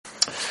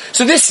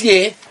So this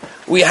year,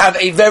 we have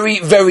a very,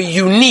 very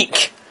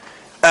unique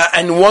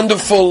and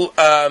wonderful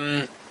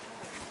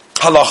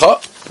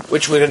halacha,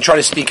 which we're going to try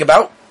to speak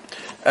about.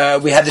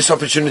 We had this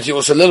opportunity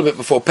also a little bit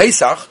before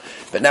Pesach,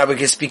 but now we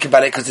can speak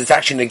about it because it's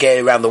actually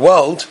negay around the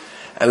world,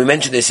 and we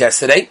mentioned this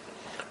yesterday.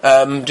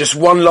 Just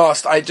one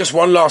last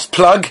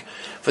plug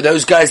for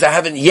those guys that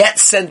haven't yet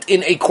sent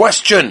in a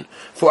question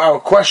for our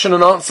question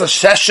and answer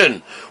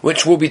session,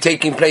 which will be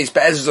taking place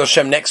Be'ezus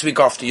Hashem next week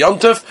after Yom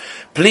Tov.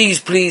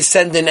 Please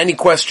send in any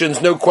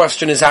questions. No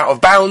question is out of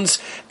bounds.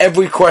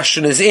 Every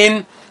question is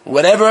in,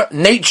 whatever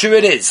nature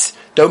it is.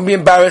 Don't be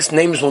embarrassed.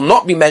 Names will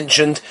not be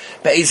mentioned.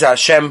 Be'ezus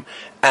Hashem.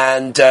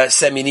 And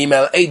send me an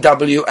email,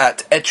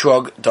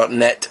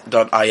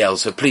 aw@etrog.net.il.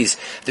 So please,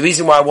 the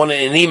reason why I want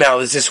it in an email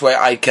is this way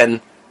I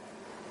can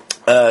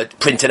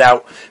print it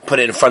out, put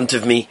it in front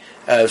of me,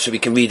 so we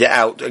can read it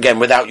out. Again,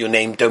 without your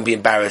name, don't be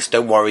embarrassed,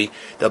 don't worry.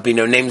 There'll be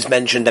no names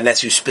mentioned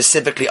unless you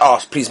specifically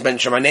ask, please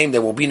mention my name.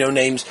 There will be no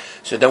names,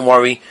 so don't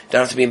worry.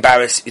 Don't have to be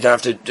embarrassed. You don't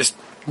have to,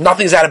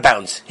 nothing's out of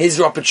bounds. Here's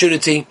your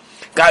opportunity.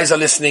 Guys are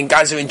listening,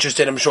 guys are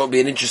interested. I'm sure it'll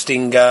be an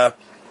interesting share,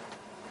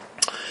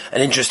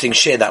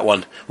 that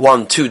one.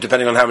 1, 2,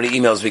 depending on how many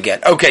emails we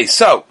get. Okay,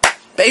 so,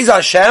 Be'ezus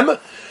Hashem,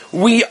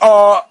 we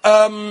are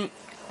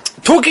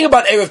talking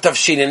about Erev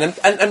Tavshinin,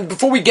 and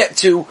before we get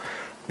to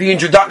the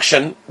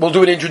introduction, we'll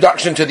do an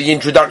introduction to the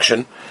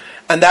introduction,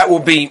 and that will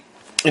be,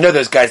 you know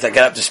those guys that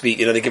get up to speak,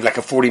 they give like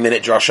a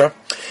 40-minute drasha.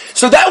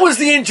 So that was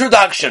the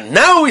introduction.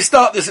 Now we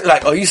start this,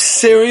 like, are you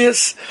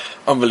serious?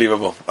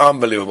 Unbelievable.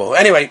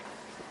 Anyway,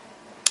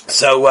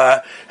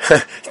 so,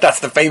 that's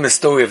the famous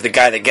story of the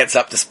guy that gets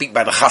up to speak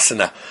by the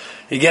chasana.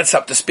 He gets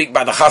up to speak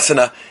by the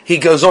chasana. He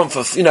goes on for,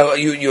 you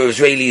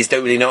Israelis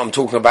don't really know what I'm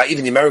talking about.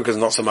 Even the Americans,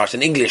 not so much.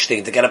 An English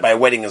thing to get up by a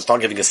wedding and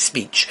start giving a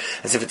speech.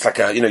 As if it's like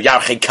a,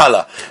 Yarchei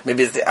Kala.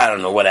 Maybe it's, I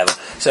don't know, whatever.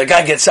 So a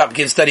guy gets up,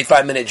 gives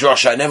 35-minute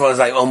drasha, and everyone's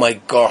like, oh my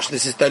gosh,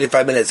 this is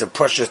 35 minutes of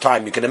precious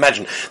time. You can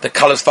imagine the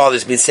Kala's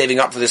father's been saving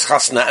up for this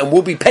chasana and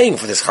will be paying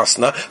for this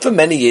chasana for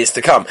many years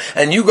to come.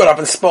 And you got up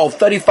and spoiled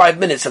 35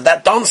 minutes of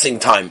that dancing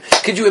time.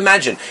 Could you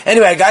imagine?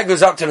 Anyway, a guy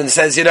goes up to him and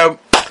says,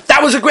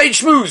 that was a great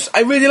schmooze.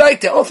 I really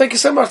liked it. Oh, thank you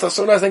so much. That's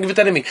so nice. Thank you for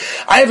telling me.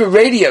 I have a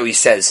radio, he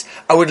says.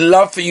 I would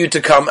love for you to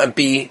come and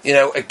be,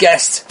 a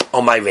guest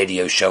on my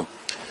radio show.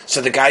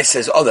 So the guy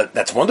says, oh,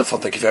 that's wonderful.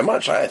 Thank you very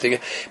much. But he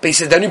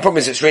says, the only problem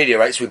is it's radio,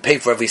 right? So we pay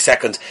for every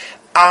second.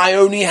 I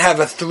only have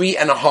a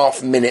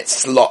 3.5-minute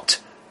slot.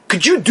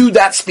 Could you do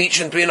that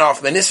speech in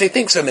 3.5 minutes? He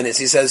thinks so minutes.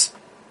 He says,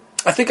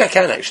 I think I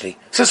can actually.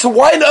 So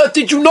why on earth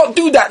did you not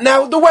do that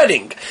now at the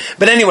wedding?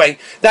 But anyway,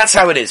 that's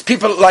how it is.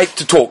 People like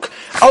to talk.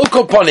 Al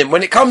kol ponim,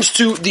 when it comes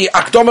to the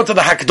akdama to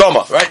the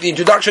hakdama, right? The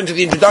introduction to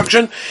the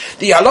introduction,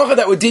 the halacha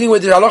that we're dealing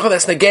with is a halacha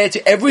that's negay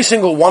to every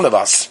single one of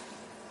us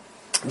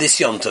this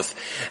Yom Tov.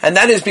 And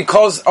that is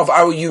because of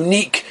our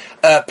unique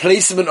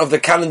placement of the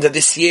calendar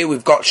this year.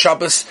 We've got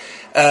Shabbos,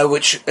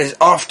 which is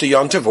after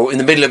Yom Tov, or in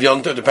the middle of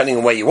Yom Tov, depending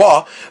on where you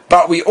are.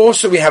 But we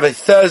have a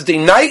Thursday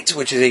night,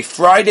 which is a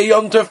Friday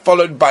Yom Tov,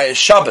 followed by a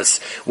Shabbos.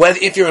 Whether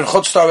if you're in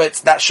Chutz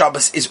La'aretz, that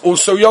Shabbos is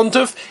also Yom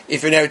Tov.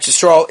 If you're in Eretz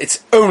Yisrael,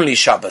 it's only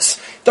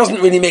Shabbos. It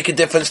doesn't really make a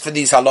difference for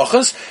these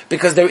halachas,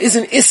 because there is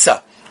an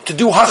Issa to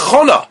do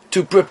hachona,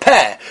 to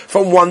prepare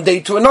from one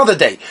day to another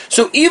day.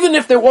 So even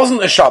if there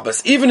wasn't a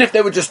Shabbos, even if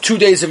there were just 2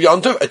 days of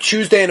Yom Tov, a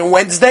Tuesday and a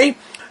Wednesday,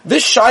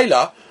 this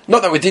shaila,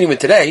 not that we're dealing with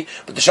today,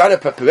 but the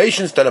shaila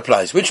preparation still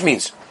applies, which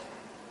means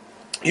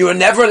you are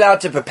never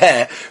allowed to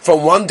prepare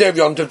from one day of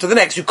Yom Tov to the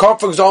next. You can't,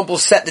 for example,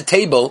 set the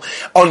table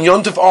on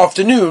Yom Tov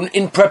afternoon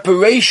in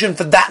preparation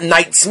for that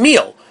night's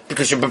meal,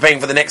 because you're preparing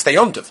for the next day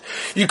Yom Tov.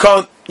 You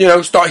can't,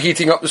 start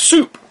heating up the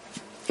soup,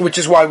 which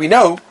is why we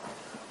know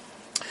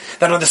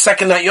that on the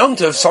second night Yom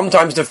Tov,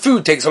 sometimes the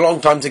food takes a long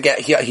time to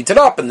get heated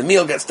up and the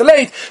meal gets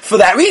delayed for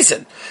that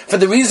reason. For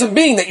the reason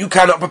being that you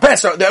cannot prepare.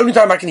 So the only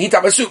time I can heat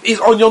up a soup is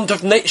on Yom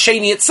Tov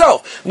Sheni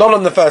itself, not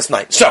on the first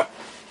night. So,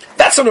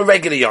 that's on a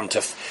regular Yom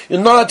Tov.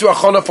 You're not allowed to do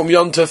hachana from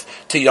Yom Tov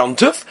to Yom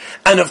Tov.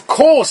 And of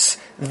course,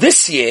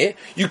 this year,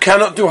 you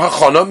cannot do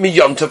hachana mi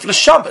Yom Tov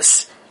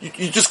l'Shabbos.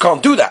 You just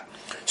can't do that.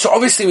 So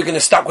obviously we're going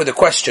to start with the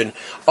question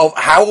of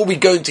how are we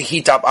going to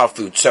heat up our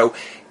food. So,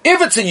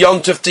 if it's a Yom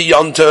Tov to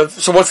Yom Tov,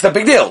 so what's the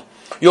big deal?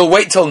 You'll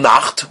wait till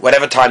Nacht,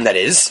 whatever time that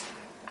is.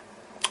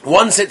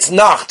 Once it's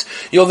Nacht,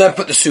 you'll then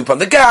put the soup on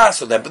the gas,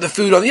 you'll then put the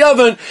food on the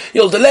oven,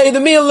 you'll delay the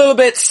meal a little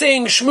bit,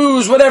 sing,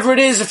 schmooze, whatever it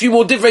is, a few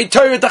more divrei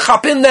Torah to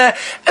chop in there,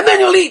 and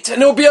then you'll eat,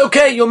 and it'll be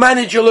okay, you'll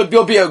manage, you'll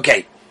be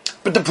okay.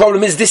 But the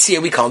problem is this year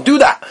we can't do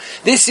that.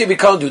 This year we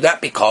can't do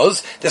that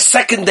because the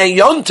second day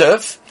Yom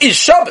Tov is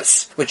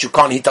Shabbos, which you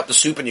can't heat up the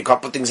soup and you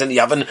can't put things in the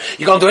oven.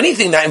 You can't do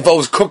anything that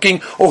involves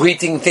cooking or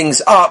heating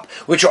things up,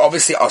 which are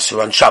obviously also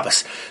on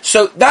Shabbos.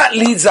 So that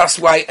leads us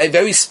to a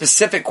very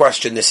specific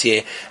question this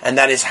year, and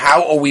that is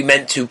how are we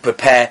meant to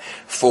prepare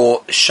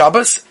for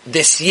Shabbos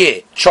this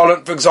year?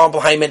 Cholent, for example,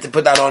 how are you meant to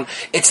put that on?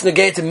 It's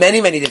negated to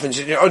many, many different...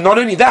 Not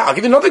only that, I'll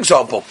give you another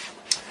example.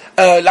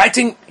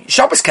 Lighting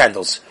Shabbos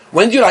candles.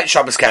 When do you light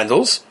Shabbos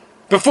candles?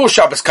 Before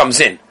Shabbos comes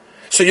in.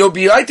 So you'll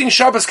be lighting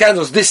Shabbos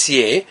candles this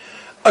year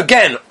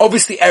again,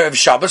 obviously Erev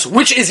Shabbos,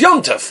 which is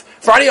Yom Tov.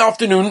 Friday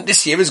afternoon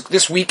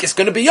this week is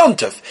going to be Yom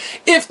Tov.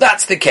 If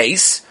that's the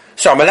case,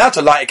 so I'm allowed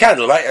to light a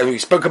candle, right? We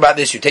spoke about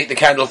this. You take the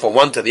candle from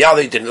one to the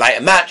other. You didn't light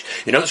a match.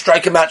 You don't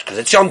strike a match because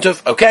it's Yom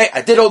Tov. Okay,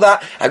 I did all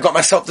that. I got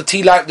myself the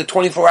tea light, the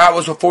 24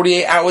 hours or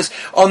 48 hours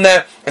on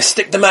there. I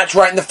stick the match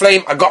right in the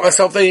flame. I got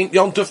myself the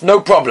Yom Tov,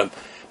 no problem.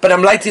 But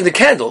I'm lighting the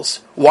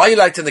candles. Why are you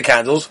lighting the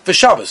candles? For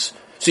Shabbos.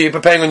 So you're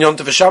preparing on Yom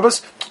Tov for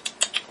Shabbos?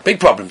 Big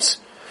problems.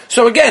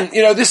 So again,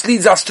 this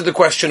leads us to the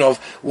question of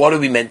what are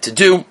we meant to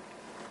do?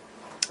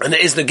 And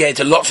it is negated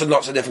to lots and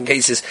lots of different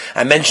cases.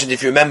 I mentioned,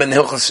 if you remember, in the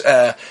Hilchos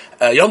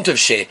Yom Tov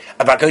Sheh,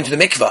 about going to the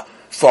mikveh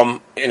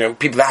from,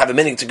 people that have a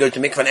minhag to go to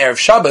mikveh on Erev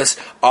Shabbos,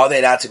 are they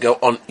allowed to go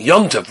on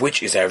Yom Tov,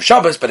 which is Erev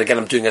Shabbos, but again,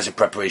 I'm doing as a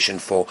preparation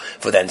for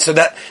then. So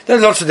that,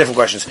 there's lots of different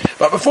questions.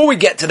 But before we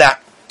get to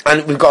that,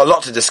 and we've got a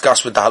lot to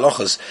discuss with the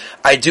halachas,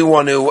 I do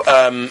want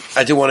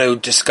to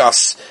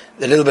discuss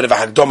a little bit of a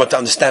hagdoma to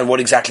understand what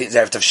exactly is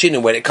Erev Tavshin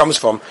and where it comes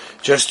from.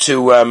 Just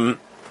to,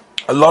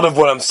 a lot of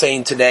what I'm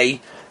saying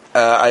today,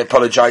 I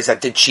apologize, I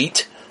did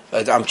cheat.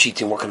 I'm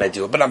cheating, what can I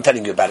do? But I'm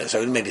telling you about it,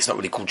 so maybe it's not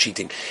really called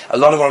cheating. A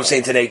lot of what I'm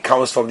saying today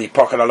comes from the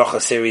Pocket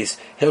Halacha series,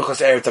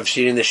 Hilchos Erev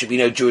Tavshin. There should be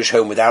no Jewish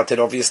home without it,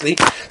 obviously.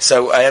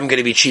 So I am going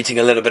to be cheating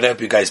a little bit, I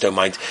hope you guys don't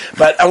mind.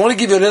 But I want to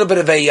give you a little bit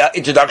of a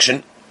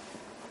introduction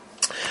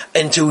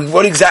into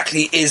what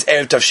exactly is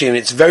Erev Tavshilin.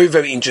 It's very,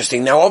 very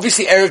interesting. Now,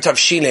 obviously, Erev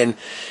Tavshilin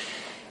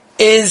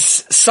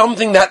is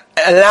something that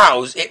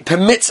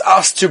permits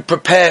us to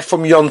prepare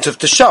from Yom Tov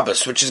to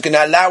Shabbos, which is going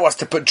to allow us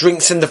to put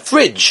drinks in the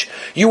fridge.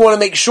 You want to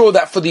make sure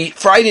that for the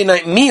Friday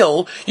night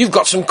meal, you've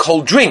got some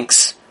cold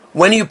drinks.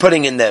 When are you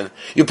putting in them?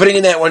 You're putting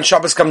in there when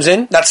Shabbos comes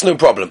in? That's no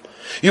problem.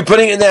 You're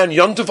putting in there on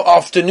Yom Tov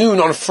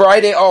afternoon, on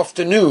Friday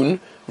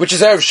afternoon, which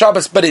is Erev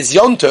Shabbos, but is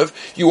Yom Tov,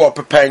 you are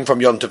preparing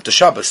from Yom Tov to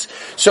Shabbos.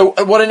 So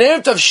what an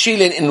Erev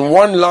Tavshilin in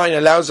one line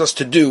allows us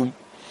to do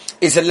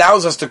is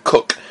allows us to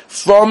cook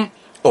from,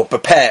 or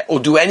prepare, or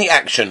do any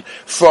action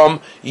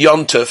from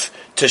Yom Tov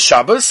to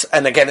Shabbos.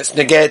 And again, it's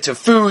negated to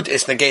food,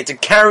 it's negated to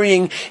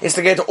carrying, it's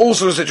negated to all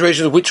sorts of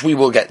situations which we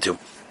will get to.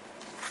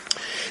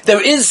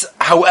 There is,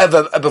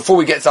 however, before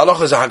we get to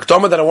halachas, a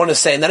hakdama that I want to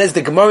say, and that is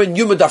the Gemara in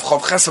Yuma Daf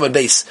Chav Chesam and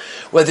Beis,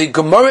 where the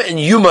Gemara in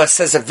Yuma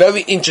says a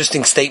very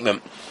interesting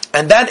statement.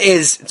 And that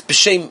is, it's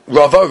b'shem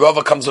Rava.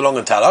 Rava comes along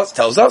and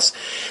tells us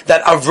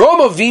that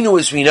Avraham Avinu,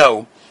 as we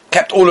know,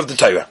 kept all of the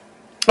Torah.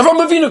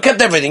 Avraham Avinu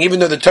kept everything, even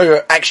though the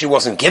Torah actually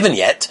wasn't given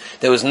yet.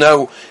 There was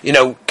no,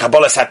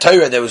 Kabbalah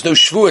HaTorah, there was no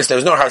Shavuos, there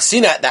was no Har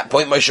Sinai at that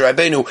point. Moshe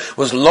Rabbeinu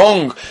was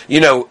long,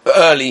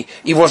 early.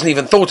 He wasn't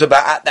even thought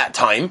about at that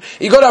time.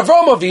 You got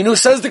Avraham Avinu,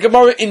 says the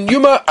Gemara in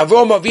Yuma,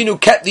 Avraham Avinu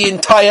kept the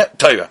entire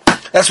Torah.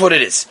 That's what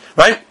it is,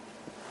 right?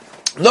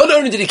 Not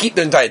only did he keep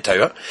the entire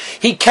Torah,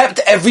 he kept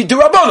every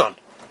D'Rabbanan.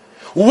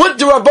 What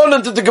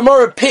D'Rabbanan did the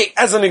Gemara pick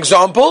as an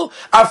example?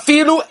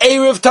 Afilu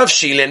Erev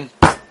Tavshilin.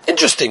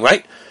 Interesting,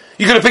 right?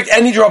 You could have picked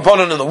any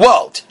D'Rabbanan in the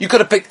world. You could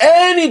have picked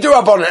any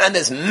D'Rabbanan, and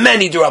there's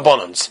many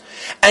D'Rabbanans.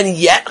 And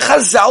yet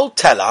Chazal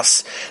tell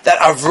us that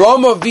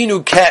Avraham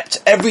Avinu kept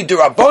every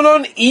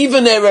D'Rabbanan,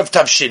 even Erev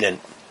Tavshilin.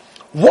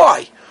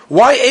 Why?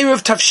 Why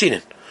Erev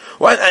Tavshilin?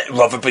 Well,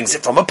 Rava brings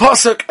it from a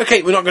pasuk.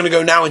 Okay, we're not going to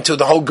go now into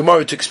the whole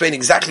Gemara to explain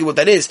exactly what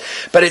that is,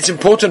 but it's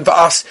important for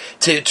us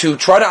to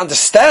try to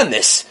understand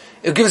this.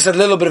 It'll give us a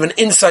little bit of an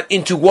insight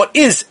into what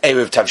is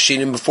Erev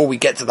Tavshilin before we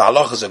get to the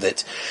halachas of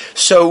it.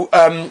 So,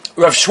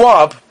 Rav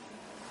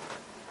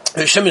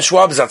Shimon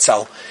Schwab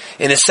Zatzal,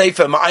 in a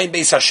Sefer Ma'ayin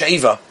Beis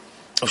HaSheva,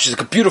 which is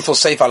a beautiful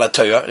Sefer ala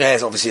Torah,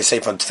 there's obviously a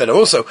Sefer on Tefillah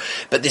also,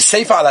 but this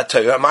Sefer ala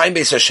Torah, Ma'ayin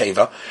Beis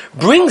HaSheva,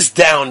 brings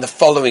down the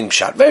following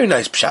pshat, very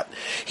nice pshat.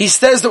 He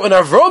says that when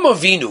Avraham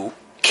Avinu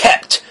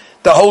kept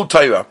the whole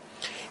Torah,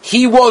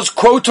 he was,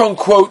 quote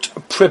unquote,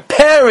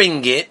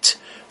 preparing it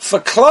for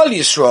Klal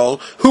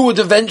Yisrael, who would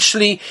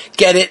eventually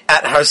get it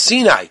at Har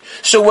Sinai.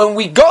 So when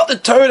we got the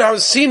Torah at Har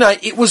Sinai,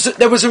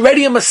 there was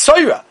already a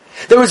Messiah.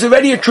 There was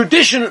already a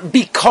tradition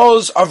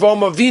because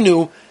Avraham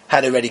Avinu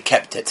had already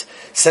kept it.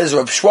 Says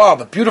Rav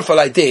Schwab, a beautiful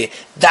idea.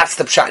 That's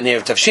the pshat in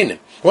Erev Tavshilin.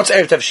 What's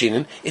Erev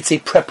Tavshilin? It's a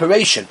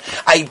preparation.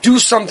 I do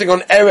something on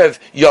Erev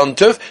Yom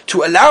Tov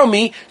to allow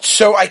me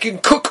so I can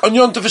cook on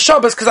Yom Tov for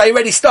Shabbos because I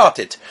already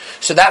started.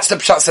 So that's the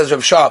pshat, says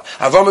Rav Schwab.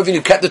 Avraham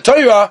Avinu kept the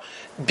Torah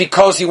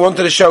because he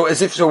wanted to show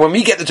as if, so when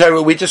we get the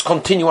Torah, we just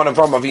continue on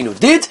Avraham Avinu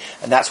did,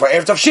 and that's why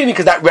Erev Tavshilin,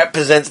 because that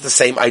represents the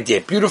same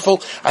idea.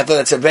 Beautiful. I thought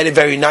that's a very,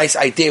 very nice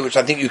idea, which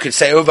I think you could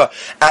say over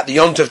at the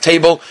Yom Tov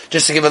table,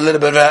 just to give a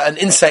little bit of an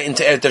insight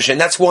into Erev Tavshilin.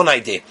 That's one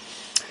idea.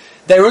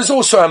 There is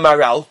also a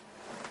Maral,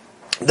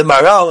 the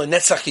Maral in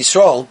Netzach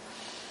Yisrael,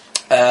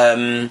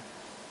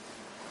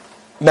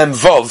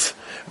 Memvov,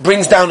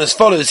 brings down as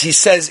follows. He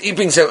says, he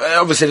brings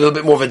obviously a little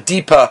bit more of a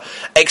deeper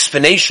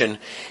explanation.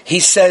 He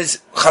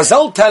says,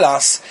 Chazal tell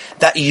us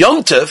that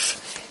Yom Tov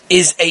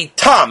is a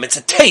tam, it's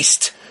a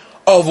taste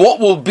of what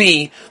will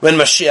be when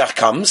Mashiach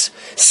comes,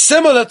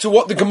 similar to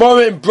what the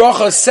Gemara in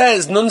Bracha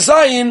says, Nun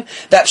Zayin,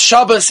 that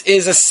Shabbos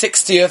is a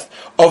 60th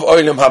of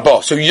Olam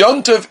Haba. So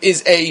Yom Tov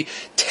is a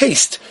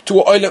taste to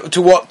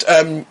what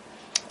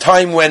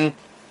time when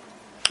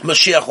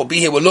Mashiach will be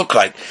here will look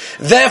like.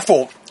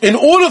 Therefore, in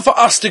order for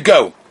us to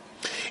go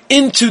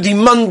into the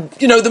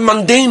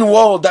mundane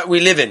world that we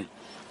live in,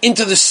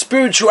 into the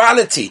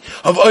spirituality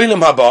of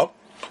Olam Haba,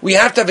 we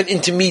have to have an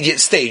intermediate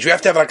stage. We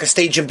have to have like a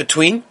stage in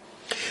between.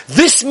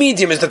 This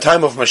medium is the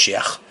time of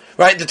Mashiach,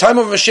 right? The time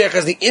of Mashiach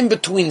is the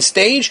in-between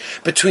stage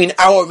between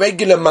our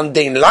regular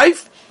mundane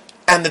life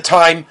and the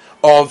time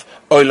of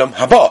Olam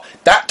Haba.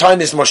 That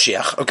time is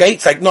Mashiach, okay?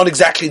 It's like not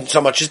exactly so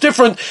much is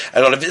different,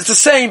 a lot of it is the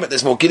same, but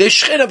there's more Gidei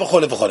Shechina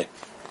v'chole v'chole.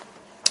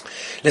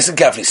 Listen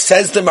carefully.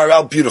 Says the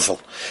Maral, beautiful.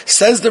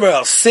 Says the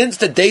Maral, since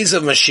the days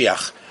of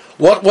Mashiach,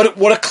 what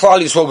a Klal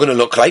Yisrael going to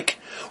look like?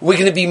 We're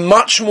going to be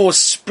much more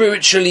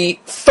spiritually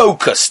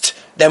focused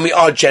than we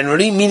are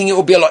generally, meaning it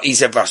will be a lot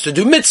easier for us to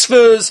do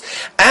mitzvahs,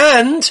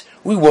 and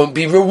we won't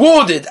be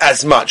rewarded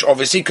as much,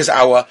 obviously, because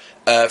our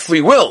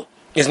free will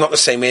is not the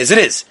same way as it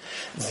is.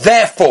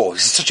 Therefore,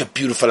 this is such a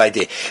beautiful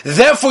idea.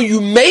 Therefore, you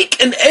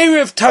make an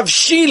Erev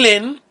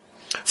Tavshilin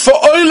for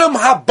Olam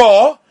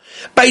Haba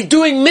by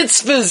doing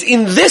mitzvahs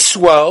in this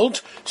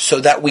world, so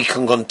that we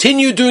can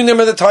continue doing them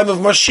at the time of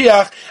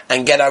Mashiach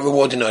and get our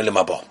reward in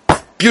Olam Haba.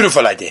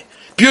 Beautiful idea.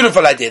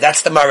 Beautiful idea.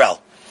 That's the Maral.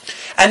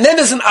 And then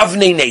there's an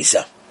Avnei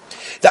Nezer.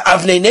 The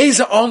Avnei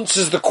Nezer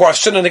answers the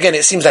question, and again,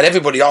 it seems that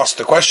everybody asked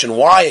the question,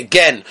 why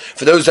again,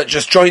 for those that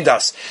just joined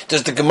us,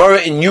 does the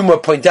Gemara in Yuma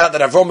point out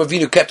that Avraham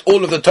Avinu kept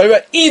all of the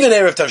Torah, even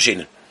Erev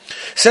Tavshilin?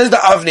 Says the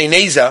Avnei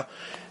Nezer,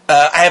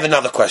 I have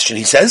another question,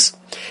 he says,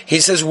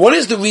 what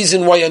is the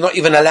reason why you're not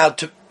even allowed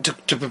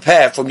to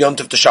prepare from Yom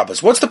Tov to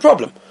Shabbos? What's the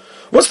problem?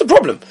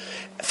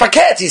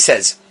 Faket, he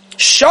says,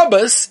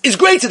 Shabbos is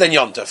greater than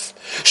Yom Tov.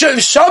 So if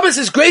Shabbos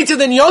is greater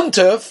than Yom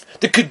Tov,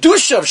 the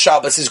Kedusha of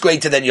Shabbos is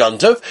greater than Yom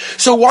Tov,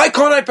 so why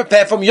can't I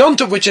prepare from Yom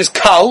Tov, which is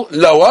Kal,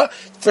 lower,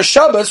 for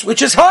Shabbos,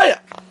 which is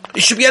higher?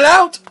 It should be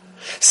allowed.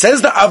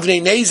 Says the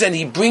Avnei Nezer, and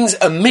he brings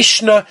a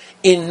Mishnah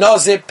in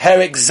Nazir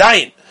Perek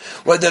Zayin,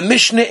 where the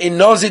Mishnah in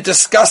Nazir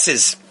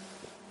discusses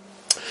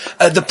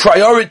the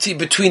priority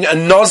between a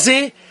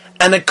Nazir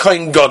and a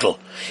Kohen Gadol.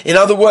 In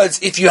other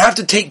words, if you have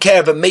to take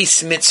care of a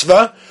Meis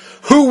Mitzvah,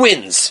 who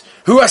wins?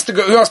 Who has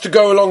to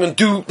go along and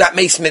do that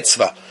Meis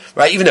Mitzvah?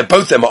 Right? Even though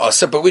both of them are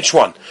Asa, but which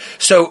one?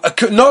 So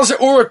a Nazir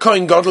or a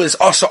Kohen Gadol is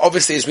Asa,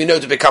 obviously, as we know,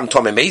 to become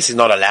Tomei Meis, is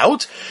not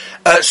allowed.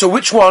 So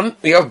which one?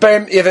 You have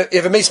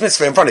a Meis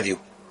Mitzvah in front of you.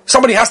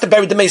 Somebody has to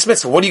bury the Meis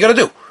Mitzvah. What are you going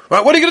to do?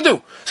 Right? What are you going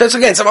to do? So it's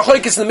again,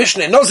 Machlokes in the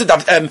Mishnah in Nazir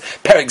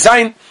Perek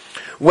Zayin,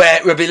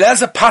 where Rabbi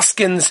Eliezer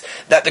paskins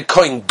that the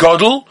Kohen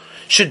Gadol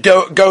should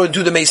go and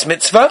do the Meis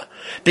Mitzvah,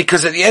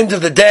 because at the end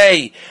of the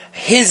day,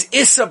 his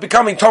Issa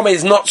becoming Tomei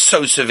is not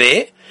so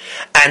severe,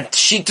 and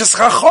Shitas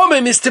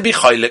Chachomim is to be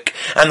Chaylik.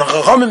 And the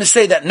Chachomim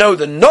say that no,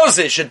 the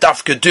Nazir should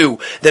dafka do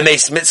the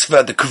Meis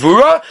Mitzvah, the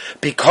Kvura,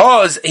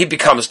 because he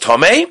becomes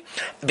Tomei,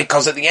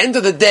 because at the end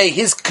of the day,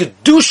 his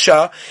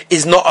Kedusha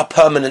is not a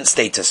permanent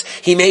status.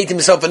 He made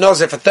himself a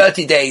Nazir for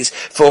 30 days,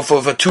 for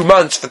 2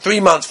 months, for 3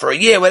 months, for a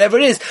year, whatever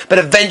it is, but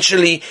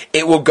eventually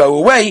it will go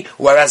away,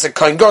 whereas a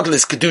Kohen Gadol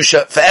is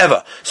Kedusha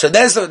forever. So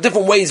there's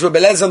different ways, Rebbe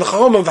Eliezer and the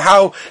Chachomim, of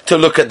how to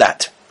look at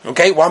that.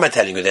 Okay, why am I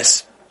telling you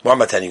this?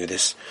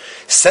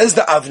 Says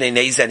the Avnei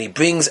Nezer, and he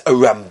brings a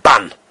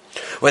Ramban.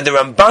 When the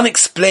Ramban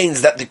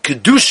explains that the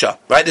Kedusha,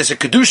 right, there's a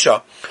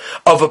Kedusha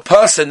of a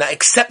person that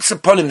accepts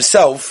upon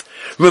himself,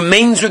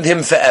 remains with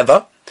him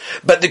forever,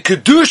 but the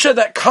Kedusha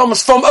that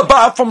comes from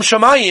above, from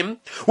Shamayim,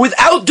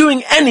 without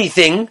doing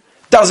anything,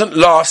 doesn't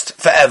last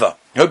forever.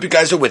 I hope you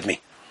guys are with me.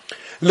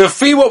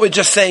 Lefi what we're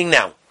just saying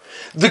now.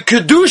 The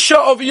Kedusha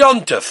of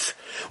Yom Tov,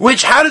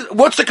 what's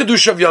the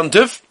Kedusha of Yom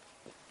Tov?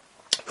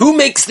 Who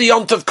makes the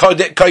Yom Tov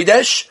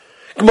Kodesh?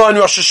 Gemara in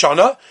Rosh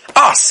Hashanah?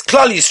 Us,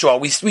 Klal Yisrael.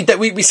 We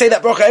say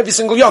that bracha every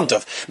single Yom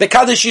Tov.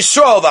 Mekadesh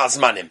Yisrael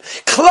v'azmanim.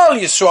 Klal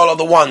Yisrael are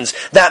the ones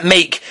that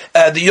make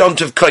the Yom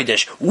Tov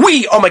Kodesh.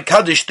 We are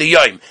Mekadesh the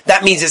Yom.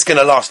 That means it's going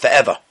to last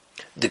forever.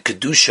 The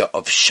Kedusha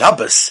of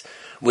Shabbos,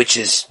 which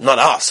is not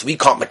us. We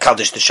can't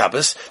Mekadesh the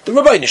Shabbos. The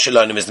Rabbeinu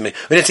Shalom is the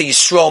we don't say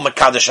Yisrael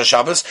Mekadesh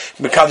Shabbos.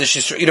 Mekadesh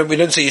Yisrael. We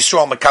don't say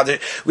Yisrael Mekadesh.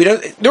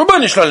 The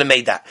Rabbeinu Shalom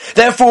made that.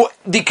 Therefore,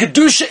 the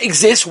Kedusha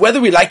exists whether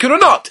we like it or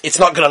not. It's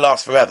not going to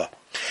last forever.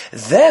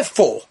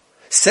 Therefore,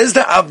 says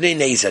the Avnei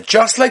Nezer,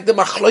 just like the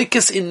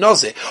Machlokes in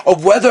Nazir,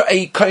 of whether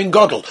a Kohen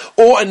Gadol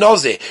or a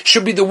Nazir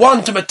should be the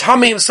one to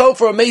matame himself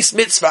for a Meis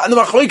Mitzvah, and the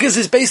Machlokes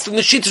is based on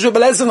the Shittas Rebbe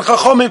Eliezer and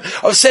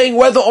Chachomim of saying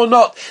whether or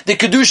not the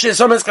Kedusha is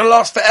something that's going to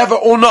last forever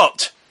or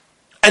not.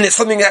 And it's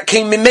something that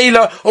came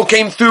Mimela or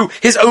came through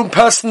his own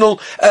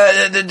personal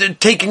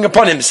taking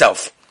upon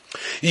himself.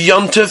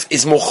 Yom Tov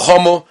is more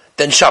chomo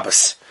than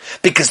Shabbos,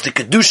 because the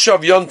Kedusha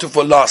of Yom Tov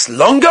will last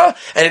longer,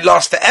 and it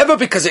lasts forever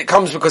because it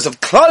comes because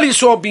of Klal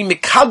Yisrael being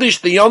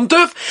Mekadesh the Yom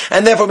Tov,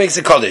 and therefore makes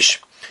a Kodesh.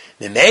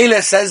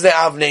 Mimela says the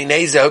Avnei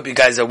Nezer, I hope you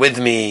guys are with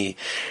me.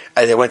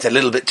 I went a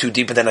little bit too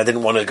deeper than I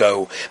didn't want to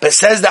go. But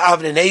says the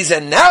Avnei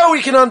Nezer, now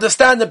we can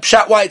understand the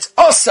Pshat why it's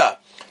Osa.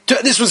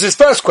 This was his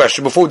first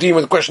question before dealing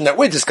with the question that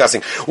we're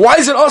discussing. Why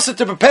is it Osa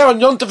to prepare on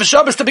Yom Tov for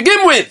Shabbos to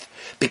begin with?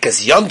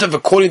 Because Yom Tov,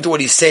 according to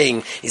what he's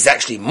saying, is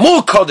actually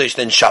more Kodesh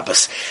than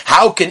Shabbos.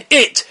 How can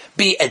it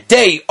be a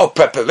day of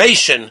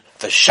preparation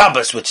for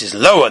Shabbos, which is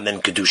lower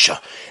than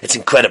Kedusha. It's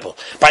incredible.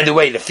 By the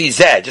way, the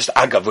Fizeh, just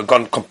Agav, we've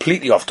gone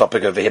completely off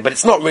topic over here, but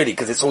it's not really,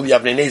 because it's all the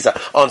Avnei Nezer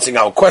answering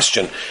our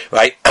question,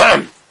 right?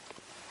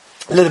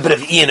 A little bit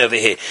of Ian over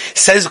here.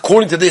 Says,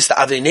 according to this, the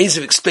Avnei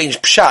Nezer explains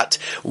Pshat,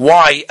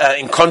 why,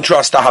 in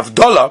contrast to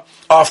Havdalah,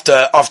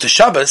 after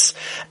Shabbos,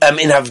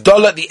 in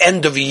Havdalah at the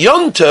end of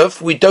Yom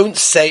Tov, we don't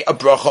say a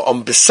bracha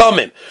on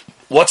Besamim.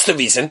 What's the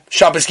reason?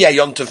 Shabbos, yeah,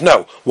 Yom Tov,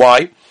 no.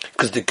 Why?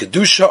 Because the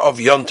Kedusha of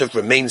Yom Tov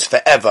remains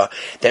forever.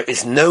 There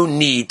is no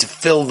need to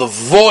fill the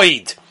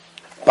void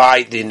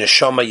by the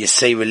Neshama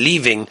Yisera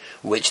leaving,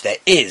 which there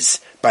is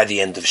by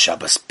the end of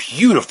Shabbos.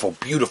 Beautiful,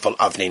 beautiful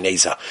Avnei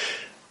Nezer.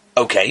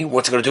 Okay,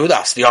 what's it going to do with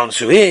us? The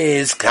answer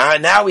is,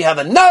 now we have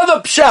another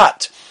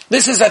Pshat.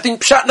 This is, I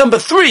think, Pshat number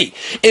 3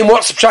 in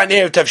what's Pshat in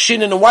Erev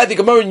Tavshinin, and why the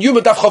Gemara in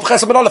Yuma Daf Chav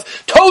Ches Amud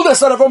Aleph told us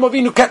that Avraham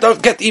Avinu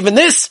can't get even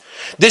this.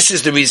 This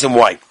is the reason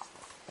why.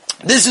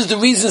 This is the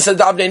reason, said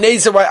the Avnei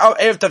Nezer, why our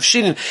Erev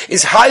Tavshinin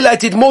is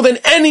highlighted more than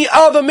any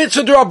other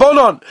mitzvah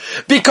d'Rabbanan.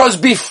 Because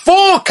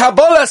before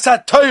Kabbalah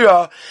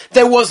Torah,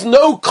 there was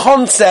no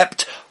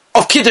concept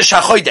of Kiddush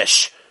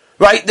HaChodesh.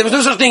 Right? There was no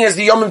such thing as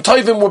the Yom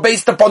Tovim were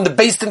based upon the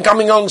Beis Din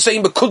coming along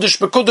saying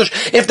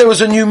B'Kuddush, if there was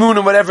a new moon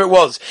or whatever it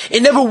was.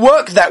 It never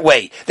worked that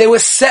way. They were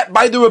set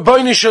by the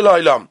Rabbeinu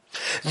Shalom.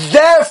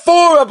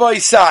 Therefore, Rabbi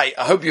Isai,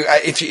 I hope you,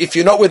 if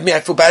you're not with me,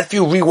 I feel bad for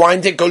you,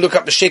 rewind it, go look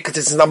up the Sheikh, because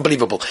it's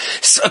unbelievable.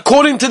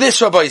 According to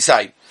this, Rabbi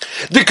Isai,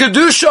 the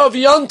Kedusha of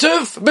Yom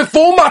Tov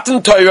before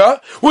Matan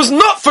Torah was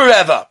not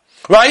forever.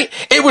 Right?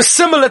 It was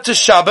similar to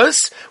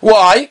Shabbos.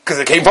 Why? Because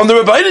it came from the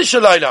Rebbeinu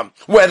Shalom,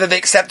 whether they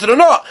accepted or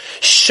not.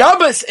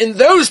 Shabbos in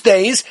those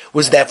days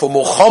was therefore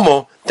more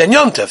chomo than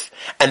Yom Tov.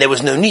 And there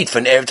was no need for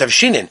an Erev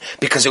Tavshinin,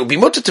 because it would be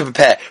mutter to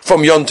prepare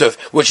from Yom Tov,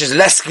 which is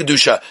less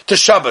Kedusha, to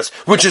Shabbos,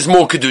 which is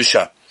more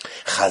Kedusha.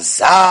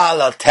 Chazal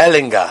are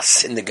telling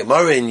us in the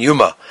Gemara in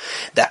Yuma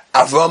that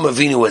Avraham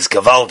Avinu was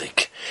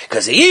Gavaldik.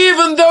 Because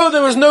even though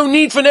there was no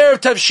need for an Erev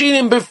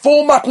Tavshinin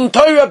before Matan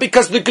Torah,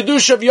 because the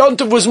Kedusha of Yom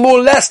Tov was more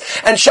or less,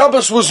 and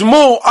Shabbos was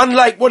more,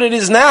 unlike what it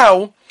is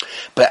now,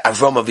 but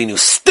Avraham Avinu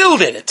still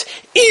did it.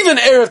 Even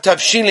Erev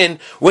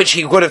Tavshinin, which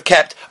he would have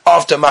kept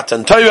after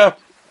Matan Torah.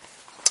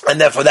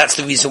 And therefore that's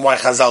the reason why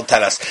Chazal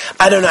tell us.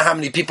 I don't know how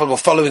many people were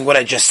following what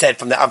I just said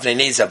from the Avnei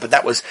Nezer, but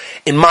that was,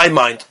 in my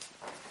mind,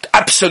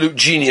 absolute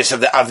genius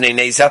of the Avnei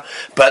Nezer,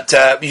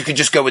 but you could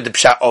just go with the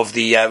Pshat of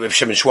the Reb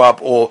Shimon Schwab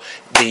or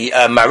the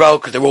Maral,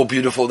 because they're all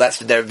beautiful. That's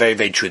the very,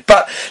 very truth.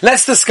 But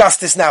let's discuss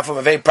this now from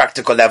a very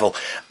practical level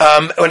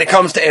when it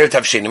comes to Erev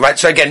Tavshin, right?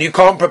 So again, you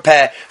can't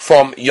prepare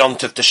from Yom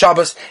Tov to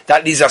Shabbos.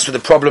 That leaves us with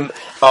the problem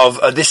of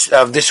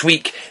this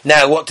week.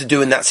 Now, what to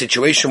do in that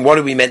situation? What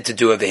are we meant to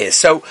do over here?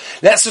 So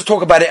let's just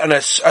talk about it on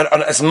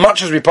as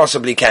much as we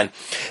possibly can.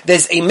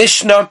 There's a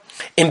Mishnah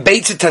in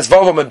Beitzit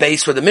Tezvav on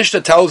base where the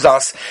Mishnah tells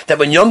us that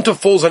when Yom Tov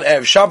falls on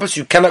Erev Shabbos,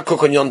 you cannot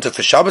cook on Yom Tov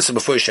for Shabbos, so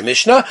before your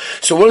Mishnah.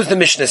 So what does the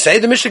Mishnah say?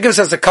 The Mishnah gives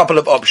us a couple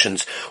of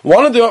options.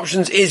 One of the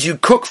options is you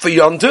cook for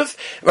Yom Tov,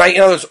 right?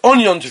 In other words, on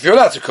Yom Tov you're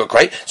allowed to cook,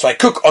 right? So I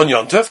cook on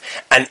Yom Tov,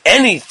 and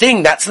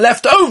anything that's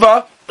left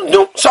over,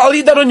 no, so I'll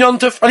eat that on Yom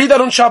Tov, I'll eat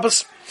that on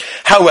Shabbos.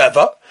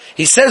 However,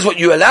 he says what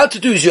you're allowed to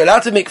do is you're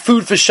allowed to make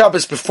food for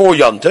Shabbos before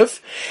Yom Tov,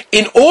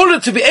 in order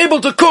to be able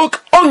to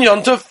cook on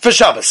Yom Tov for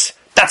Shabbos.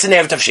 That's an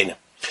Erev Tavshina.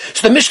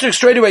 So the Mishnah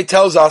straight away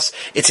tells us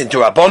it's in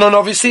D'Rabbanan,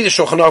 obviously. The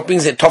Shulchan Aruch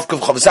brings in Tov Kuf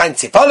Chav Zayin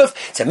Tzif Aleph.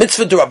 It's a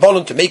mitzvah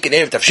D'Rabbanan to make an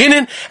Erev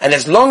Tavshinin, and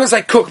as long as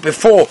I cook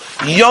before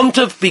Yom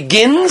Tov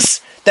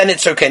begins, then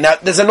it's okay. Now,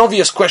 there's an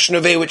obvious question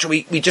over here which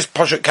we just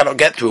cannot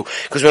get through,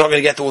 because we're not going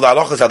to get to all the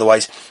halachas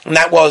otherwise, and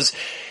that was,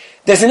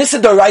 there's an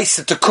Issa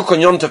D'Oraisa to cook on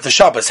Yom Tov for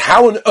Shabbos.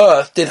 How on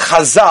earth did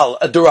Chazal,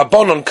 a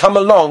D'Rabbanan, come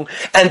along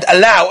and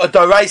allow a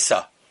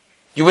D'Oraisa?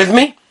 You with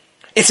me?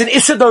 It's an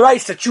Issa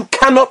D'Oraisa that you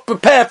cannot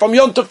prepare from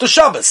Yom Tov to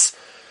Shabbos.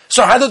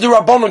 So how did the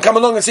Rabbanon come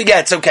along and say, yeah,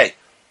 it's okay,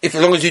 as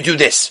long as you do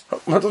this?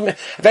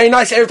 Very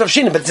nice Erev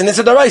Tavshinin, but it's an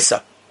Issa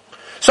D'Oraisa.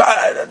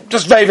 So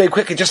just very, very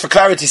quickly, just for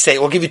clarity's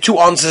sake, we'll give you two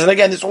answers. And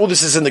again, all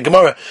this is in the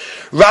Gemara.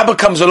 Rabbah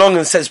comes along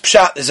and says,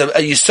 Pshat, there's a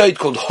Yesod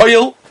called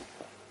Hoyel,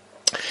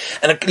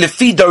 and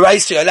Lefi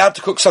D'Oraisa, you're allowed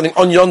to cook something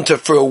on Yom Tov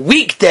for a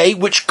weekday,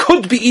 which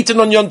could be eaten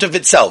on Yom Tov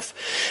itself.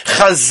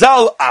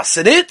 Chazal asked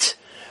it,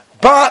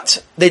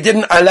 but they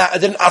didn't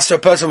ask for a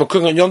person who was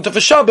cooking on Yom Tov for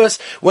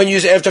Shabbos when you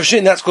use Erev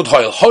Tavshin. That's called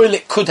Hoyel. Hoyel,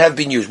 it could have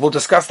been used. We'll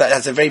discuss that. It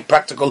has a very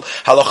practical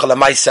halacha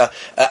lemaisa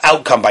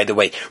outcome, by the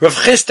way. Rav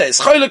Chisda is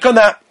Choylek on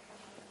that.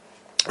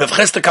 Rav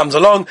Chisda comes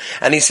along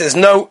and he says,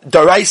 no,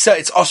 D'Oraisa,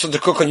 it's also to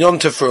cook on Yom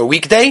Tov for a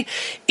weekday,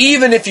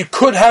 even if you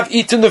could have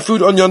eaten the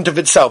food on Yom Tov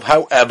itself.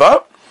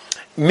 However,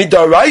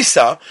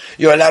 Midoraisa,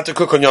 you're allowed to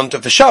cook on Yom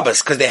Tov for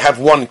Shabbos because they have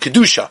one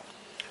Kedusha.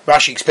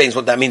 Rashi explains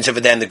what that means over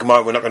there in the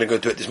Gemara. We're not going to go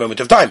to it at this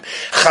moment of time.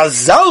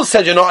 Chazal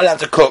said you're not allowed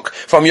to cook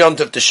from Yom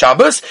Tov to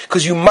Shabbos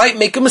because you might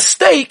make a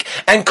mistake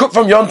and cook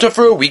from Yom Tov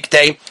for a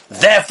weekday.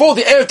 Therefore,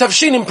 the Erev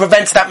Tavshinim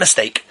prevents that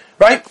mistake.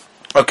 Right?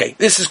 Okay,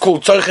 this is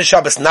called Tzorchei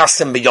Shabbos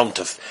Nasim B'Yom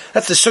Tov.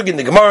 That's the sugya in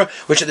the Gemara,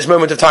 which at this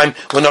moment of time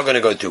we're not going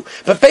to go to.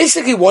 But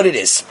basically what it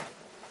is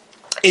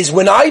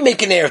when I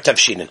make an Erev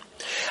Tavshinim,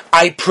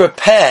 I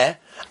prepare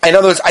In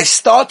other words, I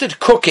started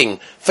cooking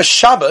for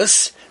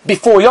Shabbos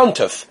before Yom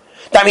Tov.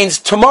 That means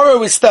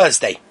tomorrow is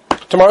Thursday.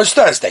 Tomorrow's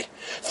Thursday.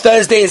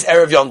 Thursday is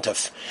Erev Yom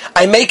Tov.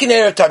 I make an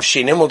Erev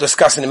Tavshinim. We'll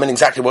discuss in a minute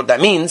exactly what that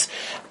means.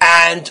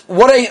 And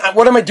what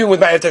am I doing with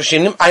my Erev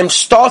Tavshinim? I'm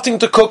starting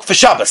to cook for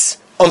Shabbos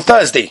on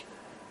Thursday.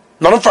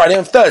 Not on Friday,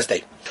 on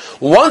Thursday.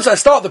 Once I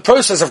start the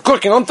process of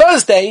cooking on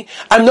Thursday,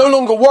 I'm no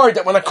longer worried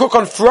that when I cook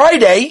on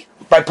Friday,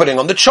 by putting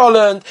on the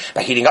cholent,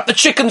 by heating up the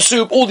chicken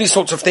soup, all these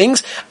sorts of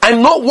things,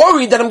 I'm not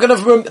worried that I'm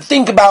going to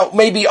think about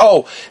maybe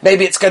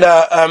it's going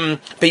to I'm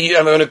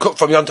going to cook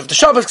from Yom Tov to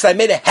Shabbos because I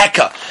made a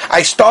heka.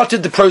 I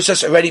started the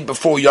process already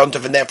before Yom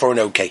Tov and therefore an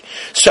okay.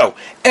 So,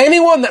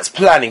 anyone that's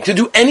planning to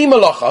do any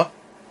malacha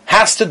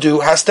has to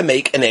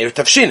make an Erev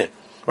Tavshinin,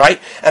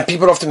 right? And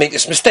people often make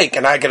this mistake,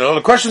 and I get a lot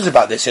of questions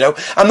about this,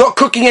 I'm not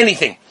cooking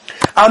anything.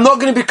 I'm not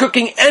going to be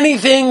cooking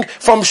anything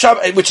from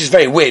Shabbat, which is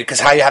very weird,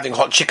 because how are you having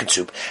hot chicken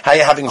soup? How are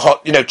you having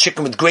hot,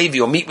 chicken with gravy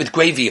or meat with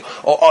gravy?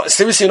 Or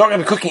seriously, you're not going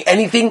to be cooking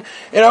anything?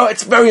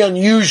 It's very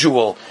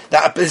unusual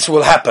that this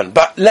will happen.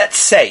 But let's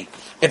say,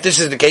 if this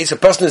is the case, a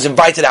person is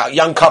invited out, a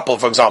young couple,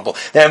 for example,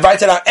 they're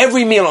invited out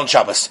every meal on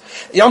Shabbos.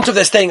 Yom Tov,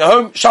 they're staying at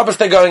home, Shabbos,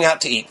 they're going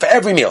out to eat, for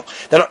every meal.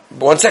 They're not,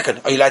 1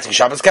 second, are you lighting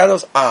Shabbos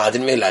candles? I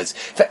didn't realize.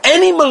 For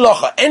any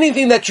malacha,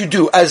 anything that you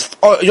do as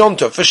Yom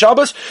Tov for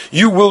Shabbos,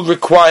 you will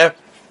require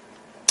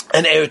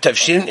an Erev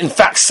Tavshin. In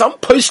fact, some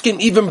poskim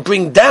even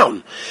bring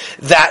down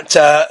that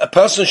a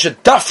person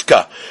should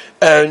dafka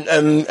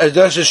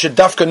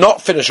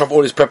not finish off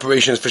all his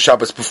preparations for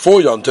Shabbos before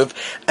Yom Tov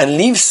and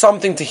leave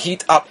something to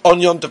heat up on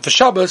Yom Tov for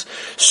Shabbos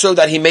so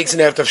that he makes an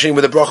Erev Tavshin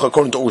with a bracha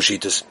according to all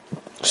shitas.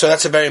 So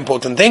that's a very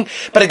important thing.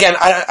 But again,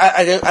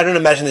 I don't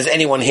imagine there's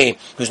anyone here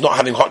who's not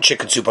having hot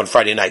chicken soup on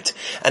Friday night.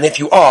 And if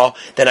you are,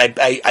 then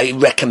I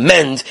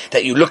recommend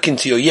that you look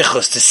into your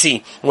yichus to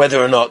see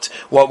whether or not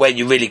where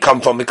you really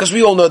come from. Because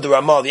we all know the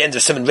Ramah, the end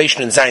of Simon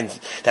Rishon and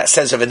Zayin, that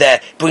says over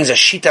there, brings a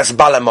shitas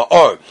bala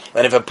ma'or.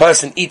 And if a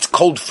person eats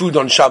cold food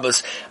on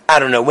Shabbos, I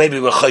don't know, maybe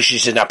we're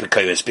choshish in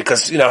apikoyos.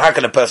 Because, how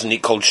can a person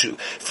eat cold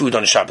food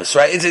on Shabbos,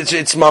 right?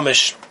 It's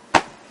mamish.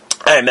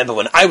 I remember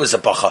when I was a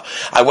bacha,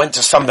 I went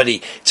to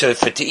somebody to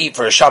eat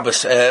for a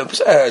Shabbos,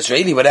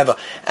 Israeli, whatever,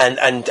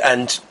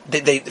 and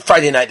they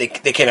Friday night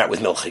they came out with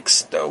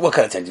milchiks. What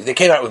can I tell you? They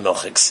came out with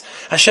milchiks.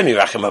 Hashem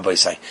Yirachim, my boy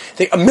say.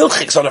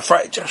 Milchiks on a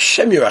Friday.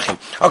 Hashem Yirachim.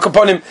 Al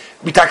Kaponim,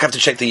 we have to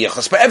check the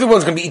yichus, but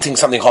everyone's going to be eating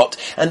something hot,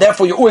 and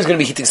therefore you're always going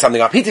to be heating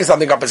something up. Heating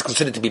something up is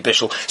considered to be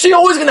bishul, so you're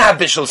always going to have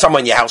bishul somewhere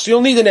in your house. So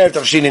you'll need an Erev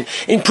Tavshin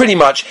in pretty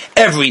much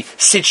every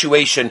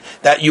situation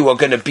that you are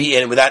going to be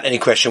in, without any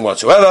question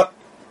whatsoever.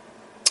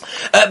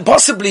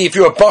 Possibly if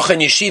you're a Bach in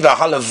Yeshiva,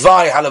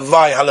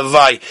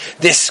 halavai,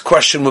 this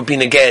question would be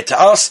negated to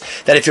us,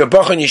 that if you're a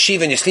Bach in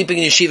Yeshiva and you're sleeping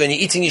in Yeshiva and you're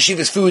eating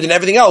Yeshiva's food and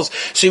everything else,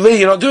 so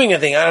you're not doing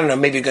anything. I don't know,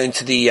 maybe you're going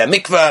to the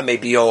mikveh,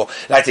 maybe you're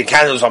lighting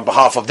candles on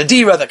behalf of the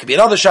dira, that could be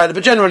another shayla,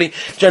 but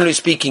generally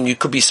speaking, you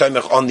could be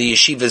somech on the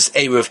Yeshiva's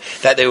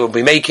eruv that they will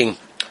be making.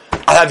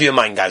 I'll have you in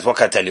mind, guys. What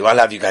can I tell you? I'll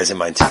have you guys in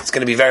mind. It's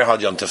going to be very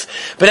hard, Yom Tov.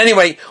 But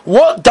anyway,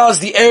 what does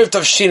the Erev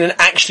Tavshin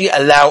actually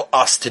allow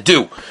us to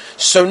do?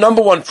 So,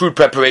 number one, food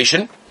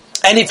preparation.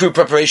 Any food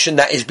preparation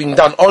that is being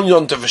done on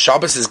Yom Tov for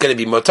Shabbos is going to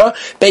be mutter.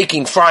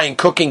 Baking, frying,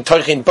 cooking,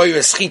 toichin, boyer,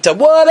 schita,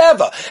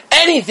 whatever.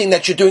 Anything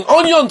that you're doing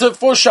on Yom Tov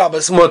for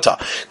Shabbos, mutter.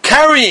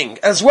 Carrying,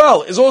 as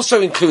well, is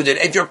also included.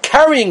 If you're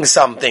carrying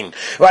something,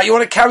 right, you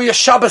want to carry your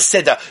Shabbos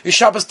Seder, your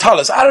Shabbos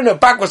Talis, I don't know,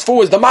 backwards,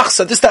 forwards, the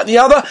machzah, this, that, and the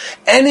other.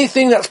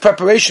 Anything that's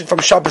preparation from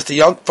Shabbos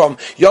to from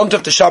Yom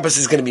Tov to Shabbos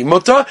is going to be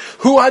mutter.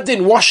 Who had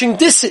in washing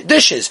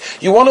dishes?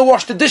 You want to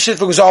wash the dishes,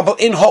 for example,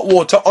 in hot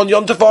water on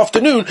Yom Tov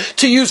afternoon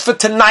to use for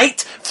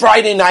tonight,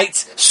 Friday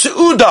night's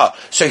Su'udah.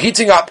 So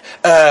heating up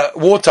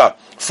water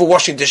for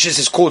washing dishes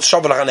is called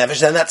Shavuot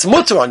HaNefesh, and that's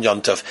mutter on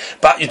Yom Tov.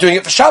 But you're doing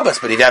it for Shabbos.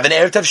 But if you have an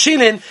Erev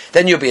Tavshilin,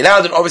 then you'll be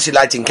allowed, and obviously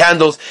lighting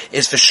candles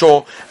is for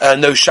sure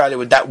no shayla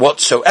with that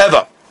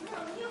whatsoever.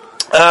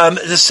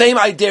 The same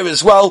idea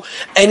as well,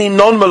 any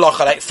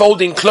non-malacha, like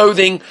folding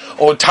clothing,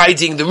 or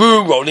tidying the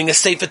room, rolling a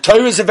Sefer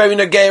Torah is a very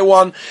nagaya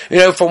one,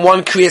 from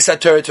one Kriyas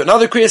HaTorah to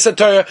another Kriyas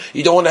HaTorah.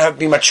 You don't want to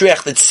be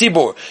matriach the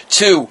tzibur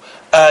to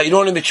you don't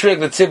want to be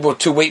trigged the tzibur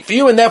to wait for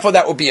you, and therefore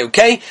that would be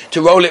okay to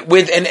roll it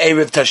with an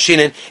Erev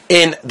Tashinin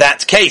in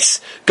that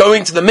case.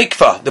 Going to the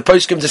mikvah, the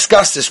poskim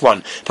discussed this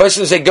one.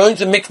 Poskim say going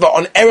to the mikvah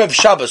on Erev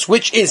Shabbos,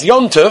 which is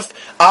Yom Tov,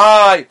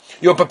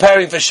 you're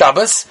preparing for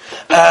Shabbos,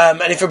 and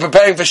if you're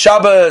preparing for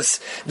Shabbos,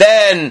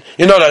 then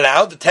you're not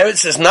allowed. The Teretz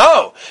says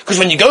no, because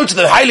when you go to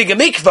the Heilige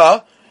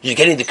Mikvah, you're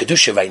getting the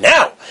Kedusha right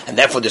now, and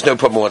therefore there's no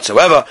problem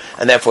whatsoever,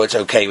 and therefore it's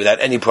okay without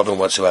any problem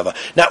whatsoever.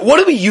 Now, what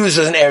do we use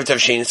as an Erev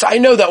Tavshin? So I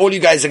know that all you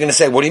guys are going to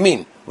say, what do you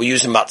mean? We're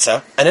using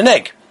matzah and an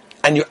egg.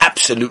 And you're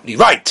absolutely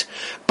right.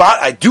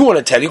 But I do want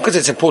to tell you, because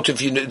it's important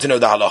for you to know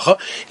the halacha,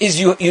 is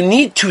you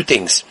need two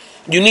things.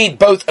 You need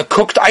both a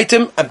cooked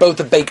item and both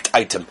a baked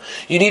item.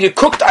 You need a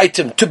cooked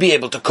item to be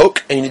able to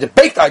cook, and you need a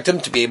baked item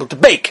to be able to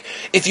bake.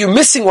 If you're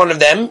missing one of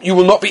them, you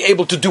will not be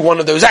able to do one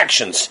of those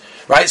actions.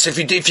 Right? So if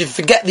you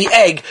forget the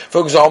egg,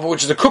 for example,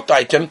 which is a cooked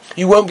item,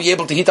 you won't be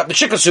able to heat up the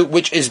chicken soup,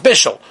 which is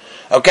bishul.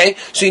 Okay?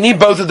 So you need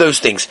both of those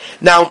things.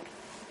 Now,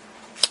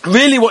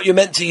 really what you're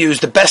meant to use,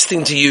 the best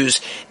thing to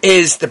use,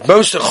 is the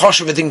most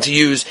choshev thing to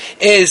use,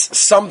 is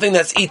something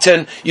that's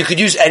eaten. You could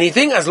use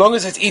anything as long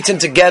as it's eaten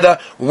together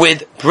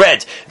with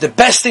bread. The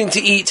best thing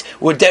to eat,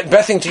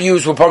 best thing to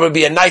use will probably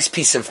be a nice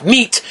piece of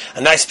meat,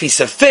 a nice piece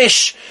of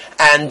fish,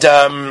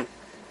 and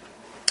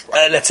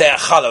let's say a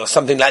challah or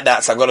something like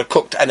that. So I've got a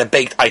cooked and a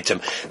baked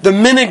item. The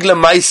minig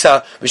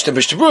lemaisa, which the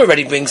Mishnah Berurah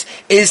already brings,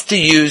 is to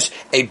use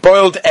a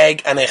boiled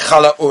egg and a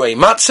challah or a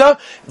matzah.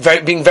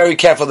 Being very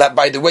careful that,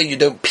 by the way, you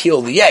don't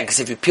peel the egg, because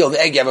if you peel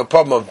the egg, you have a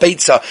problem of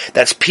beitza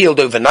that's peeled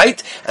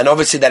overnight, and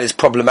obviously that is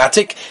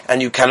problematic,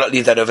 and you cannot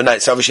leave that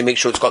overnight. So obviously make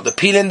sure it's got the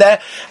peel in there,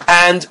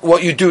 and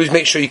what you do is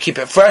make sure you keep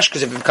it fresh,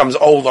 because if it becomes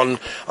old on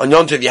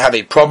Yom Tov, you have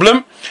a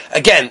problem.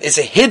 Again, it's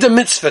a hidden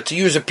mitzvah to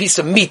use a piece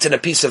of meat and a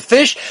piece of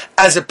fish,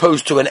 as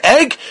opposed to an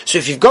egg. So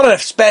if you've got a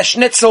spare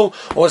schnitzel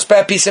or a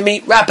spare piece of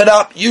meat, wrap it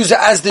up, use it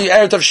as the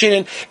Erev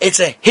Tavshilin. It's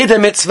a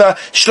hidden mitzvah.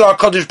 Shlar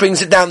Kodesh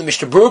brings it down. The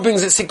Mishnah Berurah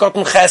brings it, Sikot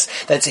and Ches,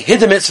 that it's a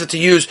hidden mitzvah to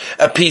use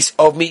a piece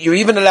of meat. You're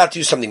even allowed to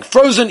use something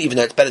frozen, even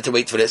though it's better to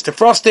wait for it to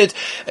frost it.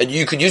 And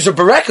you could use a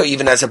bureka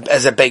even as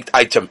a baked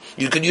item.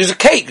 You could use a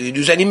cake. You could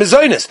use any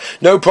mazonis.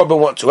 No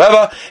problem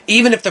whatsoever.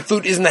 Even if the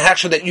food isn't a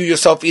hachshah that you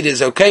yourself eat,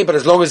 is okay, but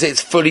as long as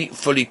it's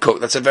fully cooked.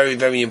 That's a very,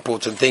 very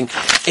important thing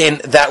in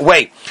that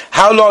way.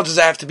 How large does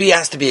it have to be? It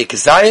has to be a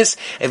kazayas.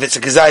 If it's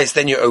a kazayas,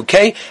 then you're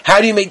okay.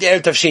 How do you make the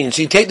Erev Tavshin?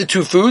 So you take the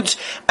two foods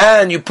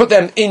and you put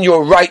them in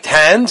your right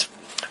hand,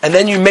 and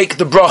then you make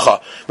the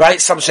bracha, right?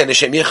 Some say the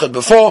Shem Yichud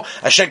before,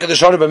 Asher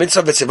Kadeshanu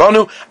b'mitzvah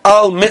v'tzivanu,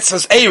 al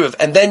mitzvahs erev,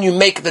 and then you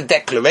make the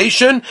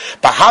declaration,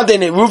 Bahadei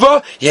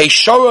neruva,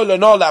 yeshoro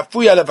lano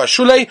la'afuya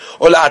levashulei,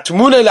 o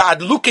la'atmune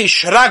la'adluke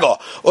shrago,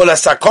 o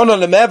la'sakona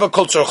le'meva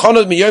kol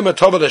tzorchonot miyom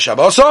tova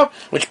l'shabbosa,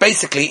 which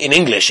basically in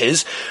English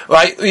is,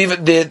 right,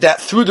 even that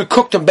through the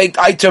cooked and baked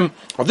item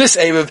of this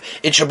erev,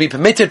 it shall be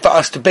permitted for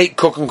us to bake,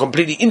 cook, and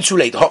completely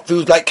insulate hot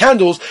foods like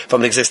candles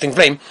from an existing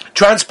flame,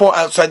 transport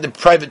outside the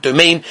private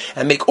domain,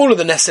 and make all of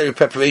the necessary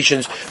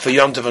preparations for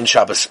Yom Tov and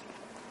Shabbos.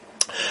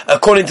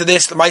 According to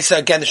this, the Maisa,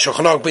 again, the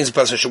Shulchan Aruch brings the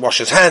person should wash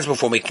his hands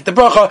before making the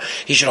bracha.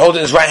 He should hold it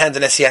in his right hand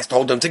unless he has to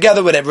hold them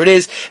together, whatever it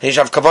is. And he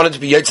should have kavanah to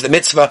be yod to the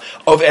mitzvah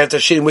of Erev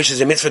Tavshin, which is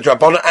a mitzvah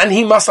drabana, and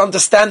he must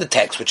understand the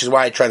text, which is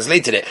why I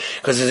translated it,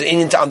 because there's an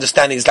Indian to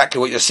understand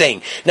exactly what you're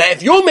saying. Now,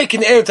 if you're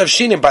making Erev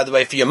Tavshin, by the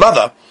way, for your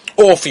mother,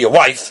 or for your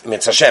wife,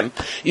 Mitzvah Hashem,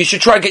 you should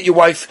try to get your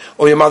wife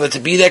or your mother to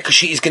be there, because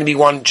she is going to be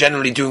one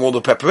generally doing all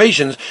the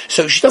preparations,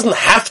 so she doesn't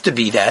have to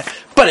be there,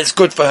 but it's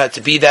good for her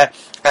to be there,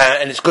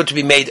 and it's good to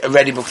be made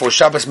ready before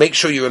Shabbos. Make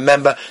sure you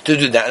remember to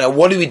do that. Now,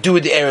 what do we do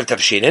with the Erev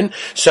Tavshinin?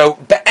 So,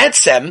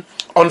 Be'etzem,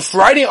 on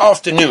Friday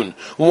afternoon,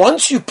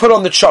 once you put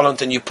on the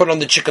cholent and you put on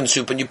the chicken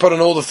soup and you put on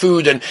all the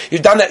food and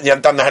you've done it,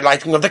 you've done the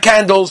lighting of the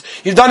candles,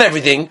 you've done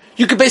everything,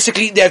 you could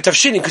basically eat the Erev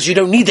Tavshinin because you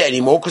don't need it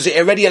anymore, because it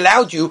already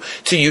allowed you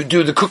to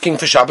do the cooking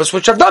for Shabbos,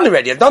 which I've done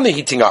already. I've done the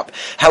heating up.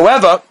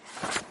 However,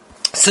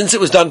 since it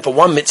was done for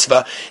one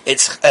mitzvah,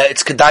 it's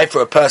kedai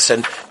for a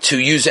person to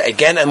use it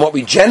again. And what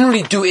we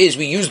generally do is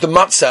we use the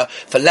matzah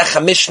for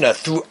lecha mishnah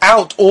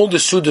throughout all the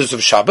sudas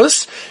of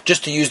Shabbos,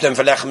 just to use them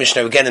for lecha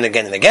mishnah again and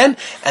again and again.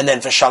 And then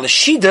for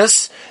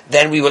shalashidas,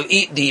 then we will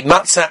eat the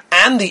matzah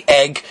and the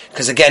egg,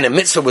 because again a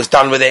mitzvah was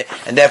done with it,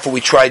 and therefore we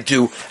try to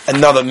do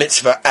another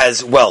mitzvah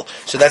as well.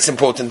 So that's an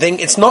important thing.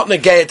 It's not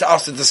negayah to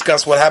us to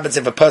discuss what happens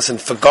if a person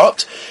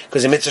forgot,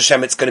 because in Mitzvah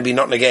Shem it's going to be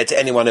not negayah to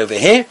anyone over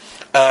here,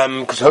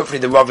 because hopefully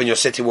the Rav in your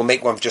city will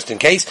make one just in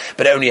case,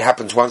 but it only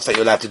happens once that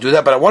you're allowed to do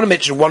that. But I want to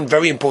mention one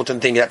very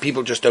important thing that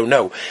people just don't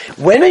know.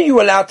 When are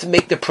you allowed to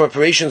make the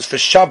preparations for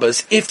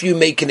Shabbos if you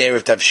make an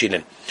Erev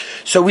Tavshilin?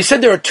 So we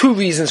said there are two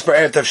reasons for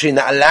Erev Tavshilin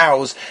that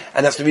allows,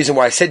 and that's the reason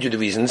why I said you the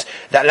reasons,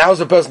 that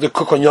allows a person to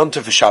cook on Yom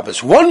Tov for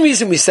Shabbos. One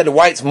reason we said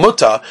why it's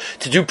mutter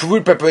to do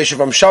food preparation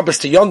from Shabbos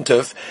to Yom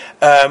Tov,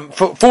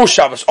 for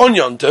Shabbos on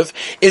Yom Tov,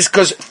 is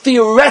because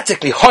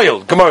theoretically,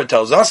 Hoyel, Gemara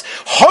tells us,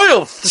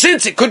 Hoyel,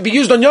 since it could be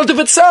used on Yom Tov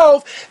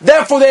itself,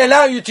 therefore they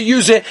allow you to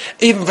use it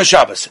even for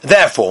Shabbos.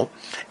 Therefore,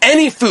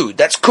 any food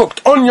that's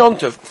cooked on Yom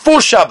Tov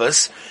for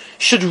Shabbos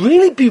should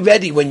really be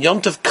ready when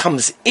Yom Tov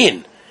comes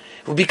in.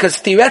 Because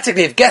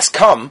theoretically, if guests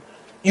come,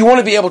 you want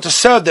to be able to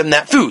serve them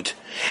that food.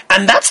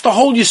 And that's the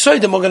whole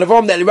Yesod, and we're going to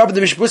Rabbi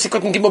the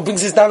Mishpur Gimel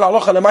brings this down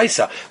Halacha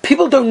Lemaisa.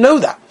 People don't know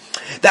that.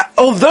 That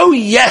although,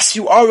 yes,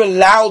 you are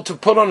allowed to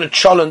put on a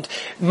cholent,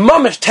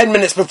 mamish 10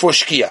 minutes before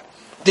Shkia,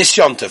 this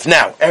Yom Tov,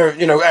 now,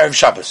 Erev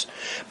Shabbos.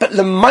 But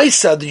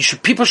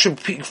Lemaisa, people should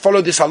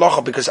follow this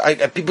halacha, because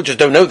people just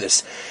don't know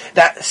this.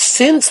 That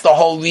since the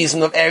whole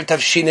reason of Erev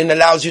Tavshinin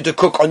allows you to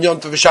cook on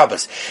Yom Tov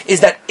Shabbos,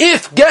 is that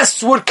if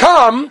guests would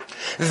come,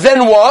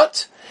 then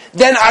what?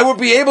 Then I would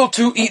be able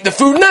to eat the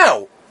food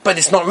now. But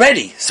it's not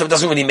ready, so it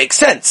doesn't really make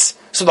sense.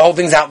 So the whole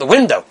thing's out the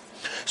window.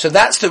 So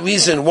that's the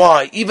reason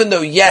why, even though,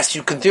 yes,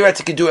 you can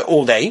theoretically do it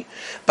all day,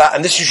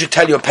 and this you should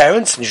tell your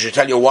parents, and you should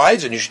tell your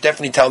wives, and you should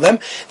definitely tell them,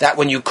 that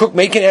when you cook,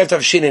 make an Erev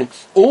Tavshinin,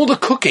 all the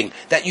cooking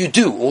that you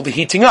do, all the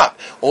heating up,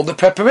 all the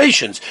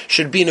preparations,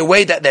 should be in a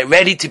way that they're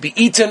ready to be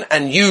eaten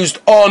and used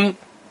on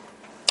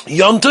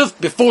Yom Tov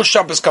before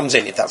Shabbos comes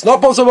in. If that's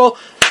not possible,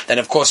 then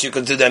of course you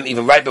can do them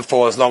even right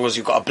before, as long as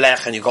you've got a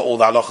blech and you've got all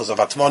the halachas of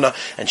Atmona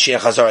and Shir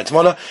Chazor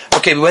Atmona.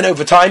 Okay, we went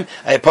over time,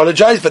 I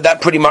apologize, but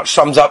that pretty much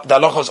sums up the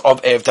halachas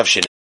of Erev Tavshin.